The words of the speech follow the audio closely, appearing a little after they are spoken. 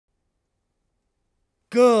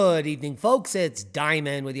Good evening, folks. It's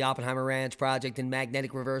Diamond with the Oppenheimer Ranch Project and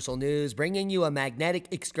Magnetic Reversal News, bringing you a magnetic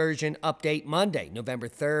excursion update Monday, November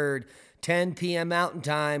 3rd, 10 p.m. Mountain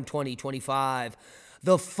Time, 2025.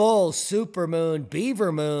 The full supermoon,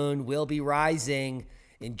 Beaver moon, will be rising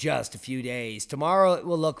in just a few days. Tomorrow it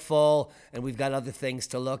will look full, and we've got other things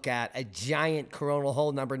to look at. A giant coronal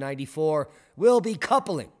hole, number 94, will be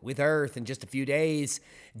coupling with Earth in just a few days.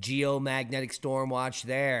 Geomagnetic storm watch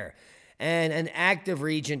there. And an active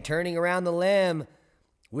region turning around the limb,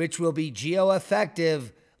 which will be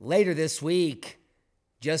geo-effective later this week,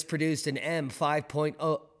 just produced an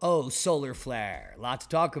M5.00 solar flare. A lot to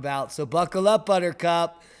talk about, so buckle up,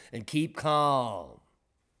 Buttercup, and keep calm.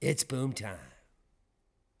 It's boom time.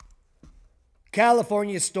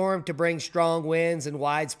 California storm to bring strong winds and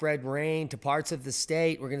widespread rain to parts of the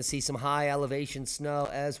state. We're going to see some high elevation snow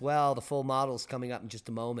as well. The full model's coming up in just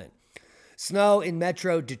a moment. Snow in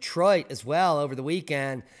Metro Detroit as well over the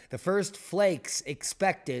weekend. The first flakes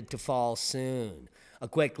expected to fall soon. A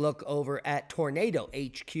quick look over at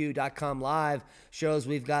tornadohq.com live shows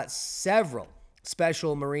we've got several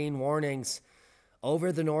special marine warnings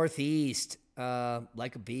over the Northeast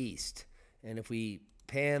like a beast. And if we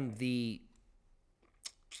pan the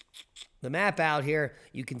map out here,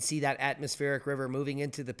 you can see that atmospheric river moving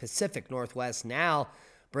into the Pacific Northwest now,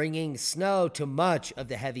 bringing snow to much of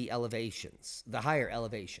the heavy elevations, the higher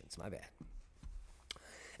elevations, my bad.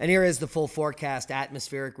 And here is the full forecast.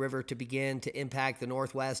 Atmospheric river to begin to impact the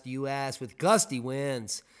northwest U.S. with gusty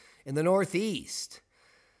winds in the northeast.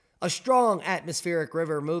 A strong atmospheric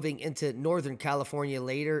river moving into Northern California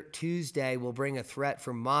later Tuesday will bring a threat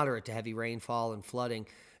for moderate to heavy rainfall and flooding.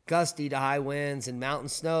 Gusty to high winds and mountain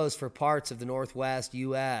snows for parts of the northwest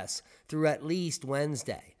U.S. through at least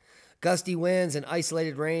Wednesday. Gusty winds and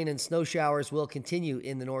isolated rain and snow showers will continue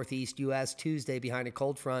in the northeast U.S. Tuesday behind a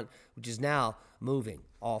cold front, which is now moving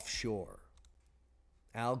offshore.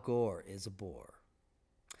 Al Gore is a bore.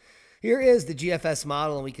 Here is the GFS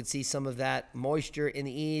model, and we can see some of that moisture in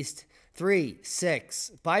the east. 3, 6.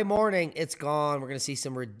 By morning, it's gone. We're going to see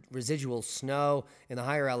some residual snow in the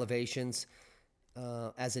higher elevations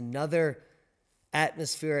as another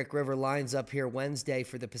atmospheric river lines up here Wednesday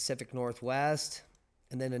for the Pacific Northwest.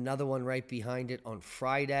 And then another one right behind it on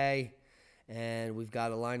Friday. And we've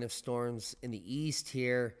got a line of storms in the east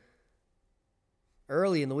here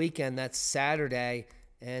early in the weekend. That's Saturday.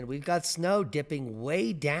 And we've got snow dipping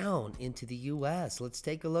way down into the U.S. Let's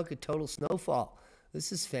take a look at total snowfall.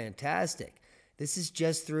 This is fantastic. This is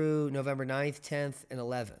just through November 9th, 10th, and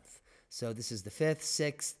 11th. So this is the 5th,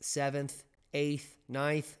 6th, 7th, 8th,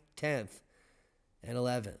 9th, 10th, and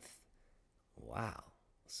 11th. Wow.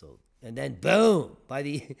 And then boom, by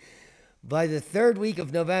the third week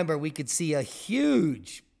of November, we could see a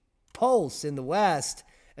huge pulse in the west.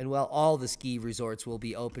 And well, all the ski resorts will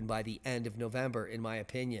be open by the end of November, in my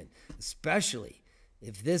opinion, especially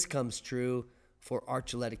if this comes true for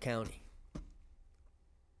Archuleta County.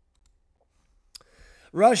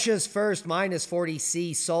 Russia's first minus 40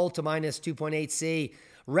 C sold to minus 2.8 C.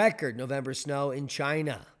 Record November snow in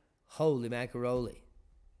China. Holy macaroni.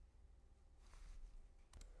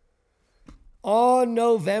 On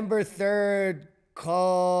November 3rd,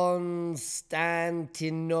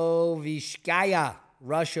 Konstantinovskaya,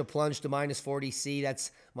 Russia plunged to minus 40 C.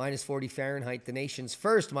 That's minus 40 Fahrenheit, the nation's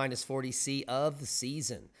first minus 40 C of the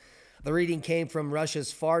season. The reading came from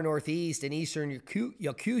Russia's far northeast and eastern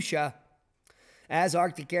Yakutia as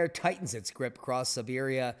Arctic air tightens its grip across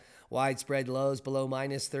Siberia. Widespread lows below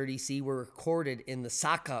minus 30 C were recorded in the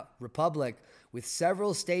Sakha Republic, with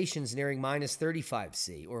several stations nearing minus 35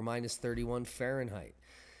 C or minus 31 Fahrenheit.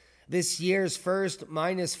 This year's first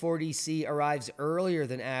minus 40 C arrives earlier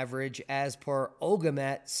than average as per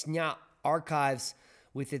Ogamet Snya archives,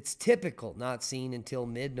 with its typical not seen until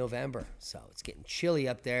mid-November. So it's getting chilly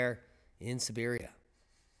up there in Siberia.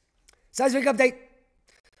 Seismic update.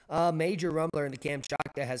 A major rumbler in the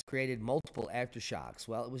Kamchatka has created multiple aftershocks.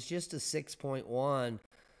 Well, it was just a 6.1,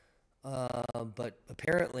 but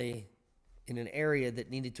apparently in an area that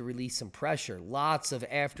needed to release some pressure. Lots of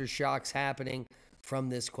aftershocks happening from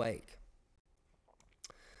this quake.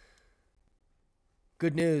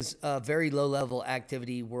 Good news, very low-level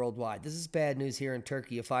activity worldwide. This is bad news here in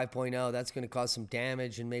Turkey, a 5.0. That's going to cause some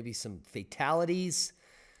damage and maybe some fatalities.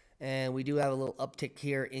 And we do have a little uptick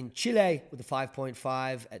here in Chile with a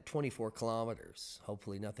 5.5 at 24 kilometers.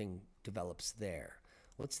 Hopefully nothing develops there.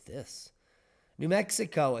 What's this? New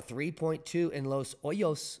Mexico, a 3.2 in Los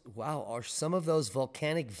Hoyos. Wow, are some of those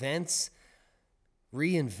volcanic vents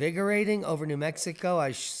reinvigorating over New Mexico?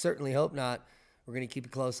 I certainly hope not. We're going to keep a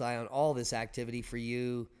close eye on all this activity for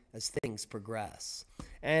you as things progress.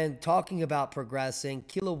 And talking about progressing,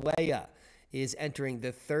 Kilauea is entering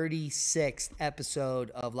the 36th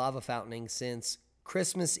episode of lava fountaining since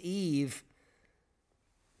Christmas Eve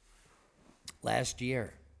last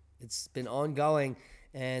year. It's been ongoing,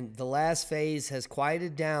 and the last phase has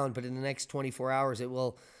quieted down, but in the next 24 hours, it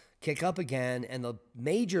will kick up again, and the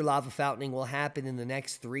major lava fountaining will happen in the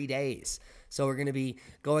next 3 days. So we're going to be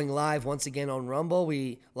going live once again on Rumble.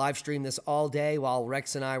 We live streamed this all day while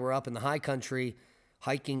Rex and I were up in the high country,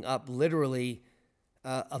 hiking up literally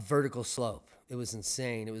a vertical slope. It was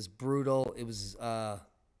insane. It was brutal. It was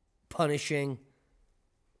punishing.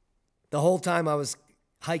 The whole time I was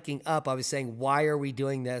hiking up, I was saying, why are we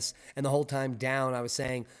doing this? And the whole time down, I was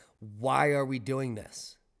saying, why are we doing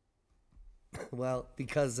this? Well,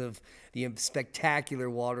 because of the spectacular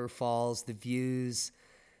waterfalls, the views.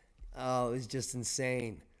 Oh, it was just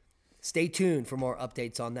insane. Stay tuned for more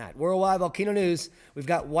updates on that. Worldwide volcano news. We've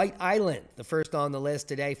got White Island, the first on the list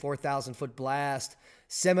today, 4,000-foot blast.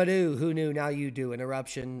 Semeru, who knew, now you do, an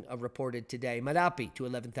eruption reported today. Marapi to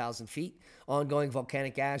 11,000 feet. Ongoing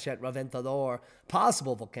volcanic ash at Reventador.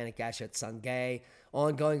 Possible volcanic ash at Sangay.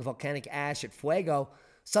 Ongoing volcanic ash at Fuego.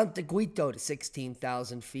 Santa Guito to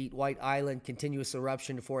 16,000 feet. White Island, continuous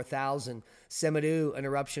eruption to 4,000. Semeru, an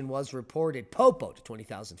eruption was reported. Popo to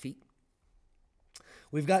 20,000 feet.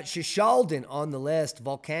 We've got Shishaldin on the list.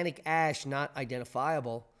 Volcanic ash not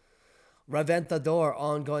identifiable. Reventador,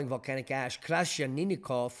 ongoing volcanic ash.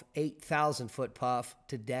 Krasyaninnikov, 8,000-foot puff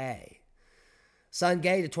today.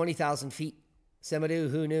 Sangay to 20,000 feet.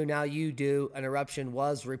 Semeru, who knew, now you do. An eruption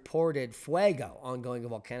was reported. Fuego, ongoing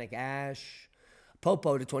volcanic ash.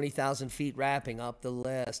 Popo to 20,000 feet, wrapping up the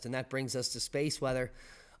list. And that brings us to space weather.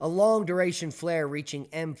 A long-duration flare reaching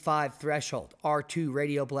M5 threshold. R2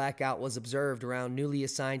 radio blackout was observed around newly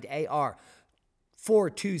assigned AR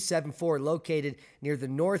 4274, located near the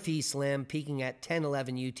northeast limb, peaking at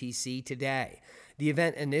 10:11 UTC today. The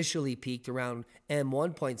event initially peaked around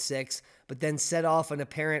M1.6, but then set off an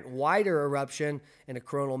apparent wider eruption, and a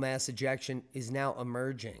coronal mass ejection is now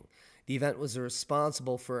emerging. The event was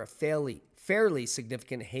responsible for a fairly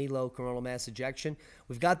significant halo coronal mass ejection.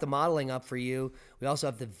 We've got the modeling up for you. We also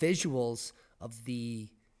have the visuals of the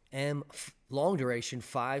M long duration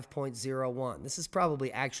 5.01. This is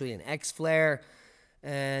probably actually an X flare,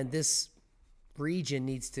 and this region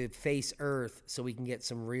needs to face Earth so we can get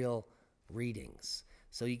some real readings.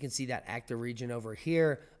 So you can see that active region over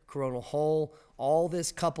here, coronal hole. All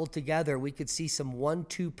this coupled together, we could see some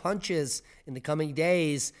 1-2 punches in the coming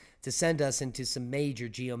days to send us into some major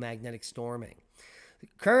geomagnetic storming.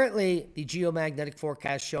 Currently, the geomagnetic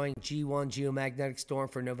forecast showing G1 geomagnetic storm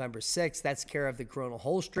for November 6th. That's care of the coronal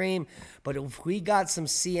hole stream. But if we got some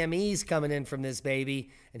CMEs coming in from this baby,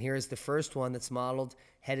 and here is the first one that's modeled,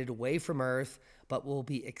 headed away from Earth, but will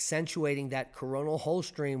be accentuating that coronal hole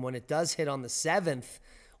stream when it does hit on the 7th,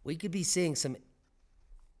 we could be seeing some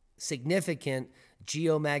significant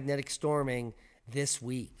geomagnetic storming this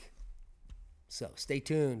week. So stay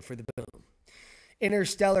tuned for the boom.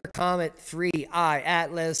 Interstellar Comet 3I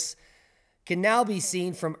Atlas can now be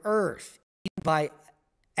seen from Earth, even by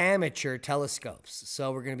amateur telescopes.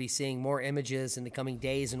 So we're going to be seeing more images in the coming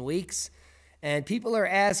days and weeks. And people are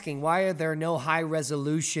asking, why are there no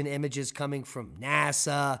high-resolution images coming from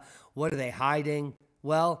NASA? What are they hiding?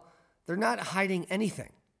 Well, they're not hiding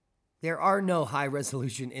anything. There are no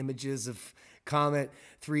high-resolution images of Comet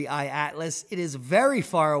 3I Atlas. It is very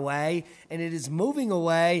far away, and it is moving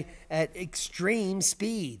away at extreme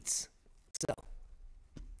speeds. So,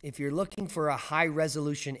 if you're looking for a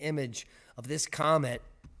high-resolution image of this comet,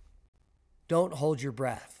 don't hold your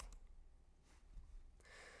breath.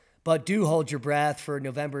 But do hold your breath for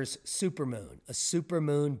November's supermoon, a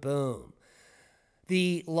supermoon boom.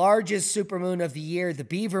 The largest supermoon of the year, the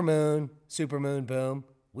Beaver moon, supermoon boom,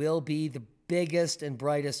 will be the biggest and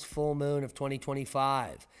brightest full moon of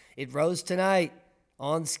 2025. It rose tonight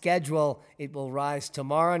on schedule. It will rise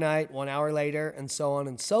tomorrow night, 1 hour later, and so on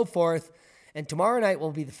and so forth. And tomorrow night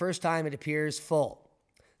will be the first time it appears full.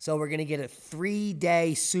 So we're going to get a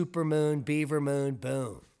 3-day supermoon, Beaver moon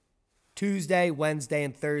boom. Tuesday, Wednesday,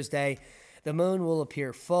 and Thursday, the moon will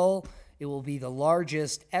appear full. It will be the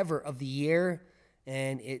largest ever of the year,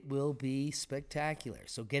 and it will be spectacular.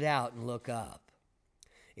 So get out and look up.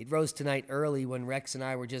 It rose tonight early when Rex and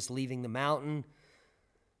I were just leaving the mountain.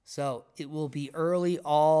 So it will be early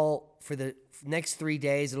all for the next 3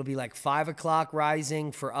 days. It'll be like 5 o'clock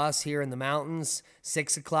rising for us here in the mountains,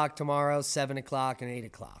 6 o'clock tomorrow, 7 o'clock, and 8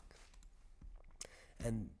 o'clock.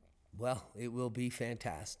 And, well, it will be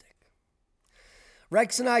fantastic.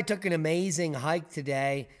 Rex and I took an amazing hike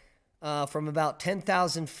today from about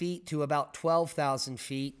 10,000 feet to about 12,000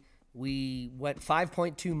 feet. We went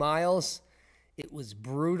 5.2 miles. It was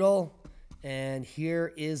brutal. And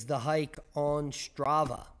here is the hike on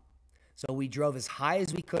Strava. So we drove as high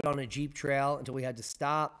as we could on a Jeep trail until we had to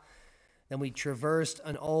stop. Then we traversed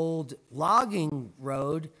an old logging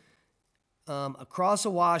road across a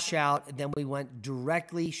washout, and then we went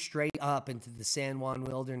directly straight up into the San Juan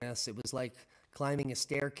wilderness. It was like climbing a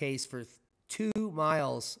staircase for 2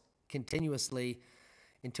 miles continuously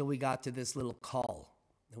until we got to this little col.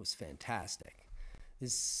 It was fantastic.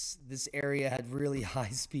 This area had really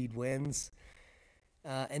high-speed winds,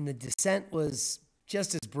 and the descent was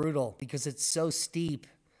just as brutal because it's so steep.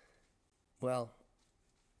 Well,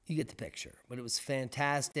 you get the picture, but it was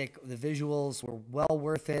fantastic. The visuals were well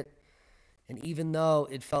worth it. And even though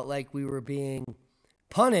it felt like we were being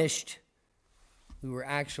punished, we were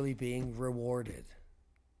actually being rewarded.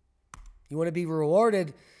 You want to be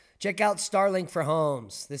rewarded? Check out Starlink for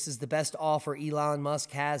Homes. This is the best offer Elon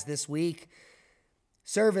Musk has this week.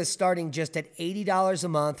 Service starting just at $80 a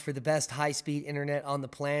month for the best high-speed internet on the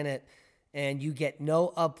planet. And you get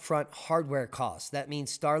no upfront hardware costs. That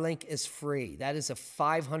means Starlink is free. That is a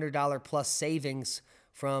 $500 plus savings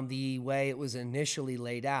from the way it was initially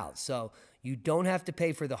laid out. So you don't have to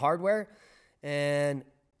pay for the hardware, and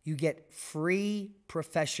you get free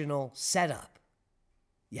professional setup.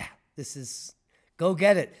 Yeah, go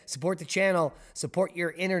get it. Support the channel, support your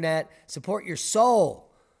internet, support your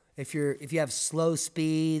soul. If you have slow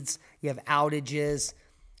speeds, you have outages.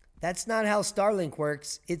 That's not how Starlink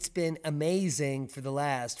works. It's been amazing for the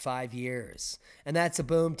last 5 years. And that's a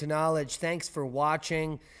boom to knowledge. Thanks for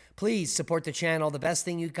watching. Please support the channel. The best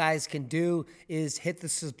thing you guys can do is hit the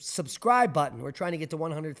subscribe button. We're trying to get to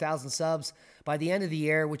 100,000 subs by the end of the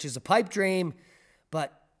year, which is a pipe dream,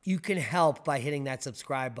 but you can help by hitting that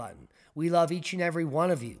subscribe button. We love each and every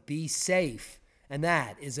one of you. Be safe. And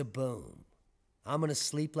that is a boom. I'm going to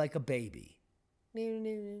sleep like a baby.